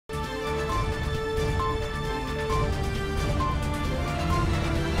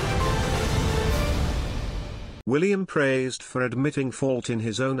William praised for admitting fault in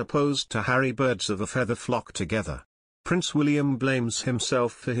his own opposed to Harry, birds of a feather flock together. Prince William blames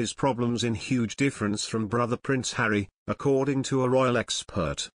himself for his problems in huge difference from brother Prince Harry, according to a royal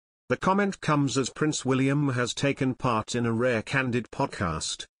expert. The comment comes as Prince William has taken part in a rare Candid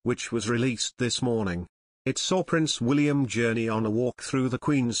podcast, which was released this morning. It saw Prince William journey on a walk through the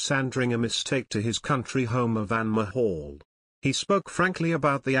Queen's Sandringham estate to his country home of Anmer Hall. He spoke frankly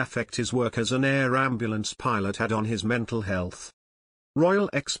about the effect his work as an air ambulance pilot had on his mental health. Royal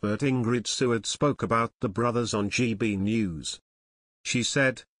expert Ingrid Seward spoke about the brothers on GB News. She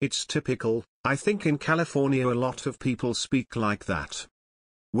said, "It's typical, I think in California a lot of people speak like that.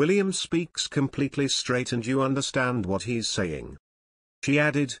 William speaks completely straight and you understand what he's saying." She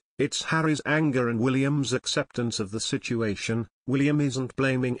added, "It's Harry's anger and William's acceptance of the situation. William isn't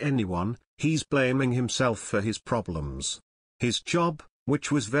blaming anyone, he's blaming himself for his problems. His job,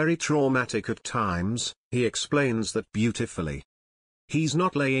 which was very traumatic at times, he explains that beautifully. He's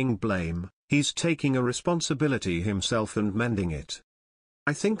not laying blame, he's taking a responsibility himself and mending it.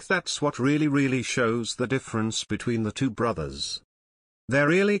 I think that's what really shows the difference between the two brothers. They're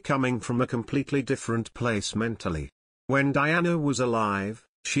really coming from a completely different place mentally. When Diana was alive,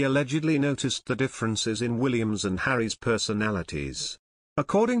 she allegedly noticed the differences in William's and Harry's personalities.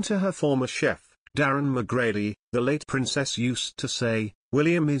 According to her former chef, Darren McGrady, the late princess used to say,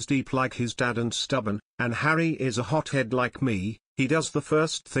 William is deep like his dad and stubborn, and Harry is a hothead like me, he does the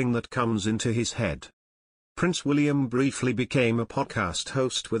first thing that comes into his head." Prince William briefly became a podcast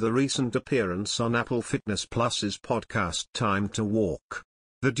host with a recent appearance on Apple Fitness Plus's podcast Time to Walk.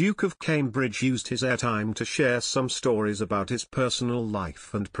 The Duke of Cambridge used his airtime to share some stories about his personal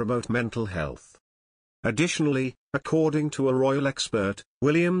life and promote mental health. Additionally, according to a royal expert,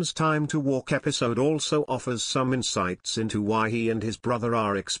 William's Time to Walk episode also offers some insights into why he and his brother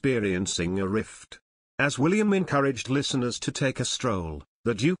are experiencing a rift. As William encouraged listeners to take a stroll,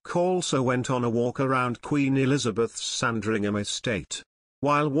 the Duke also went on a walk around Queen Elizabeth's Sandringham estate.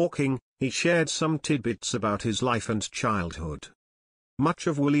 While walking, he shared some tidbits about his life and childhood. Much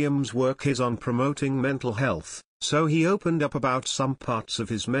of William's work is on promoting mental health, so he opened up about some parts of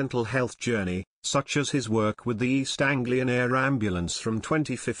his mental health journey, such as his work with the East Anglian Air Ambulance from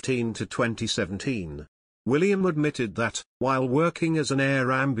 2015 to 2017. William admitted that, while working as an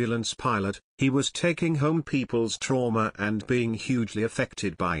air ambulance pilot, he was taking home people's trauma and being hugely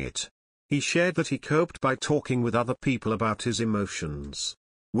affected by it. He shared that he coped by talking with other people about his emotions.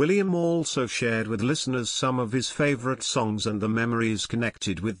 William also shared with listeners some of his favorite songs and the memories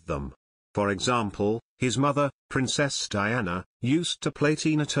connected with them. For example, his mother, Princess Diana, used to play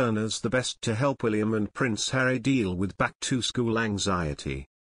Tina Turner's The Best to help William and Prince Harry deal with back-to-school anxiety.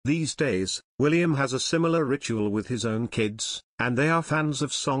 These days, William has a similar ritual with his own kids, and they are fans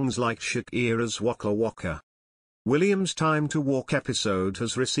of songs like Shakira's Waka Waka. William's Time to Walk episode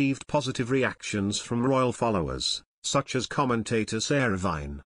has received positive reactions from royal followers, such as commentator Sarah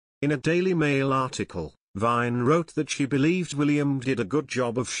Vine. In a Daily Mail article, Vine wrote that she believed William did a good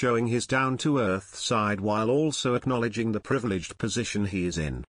job of showing his down-to-earth side while also acknowledging the privileged position he is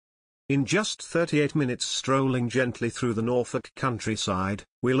in. In just 38 minutes strolling gently through the Norfolk countryside,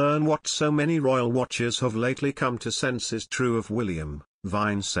 we learn what so many royal watchers have lately come to sense is true of William,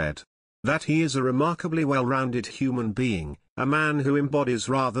 Vine said. That he is a remarkably well-rounded human being, a man who embodies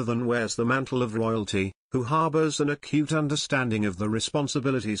rather than wears the mantle of royalty, who harbors an acute understanding of the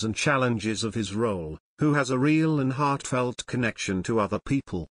responsibilities and challenges of his role, who has a real and heartfelt connection to other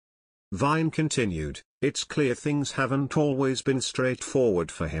people. Vine continued, "It's clear things haven't always been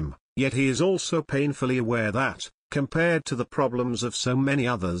straightforward for him, yet he is also painfully aware that, compared to the problems of so many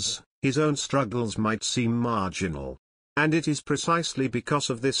others, his own struggles might seem marginal. And it is precisely because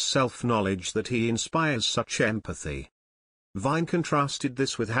of this self-knowledge that he inspires such empathy." Vine contrasted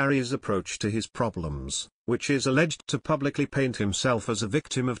this with Harry's approach to his problems, which is alleged to publicly paint himself as a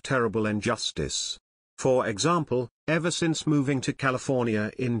victim of terrible injustice. For example, ever since moving to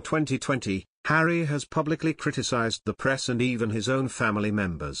California in 2020, Harry has publicly criticized the press and even his own family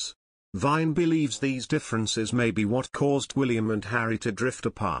members. Vine believes these differences may be what caused William and Harry to drift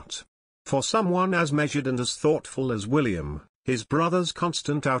apart. For someone as measured and as thoughtful as William, his brother's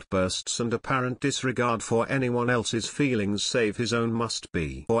constant outbursts and apparent disregard for anyone else's feelings save his own must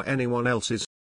be for anyone else's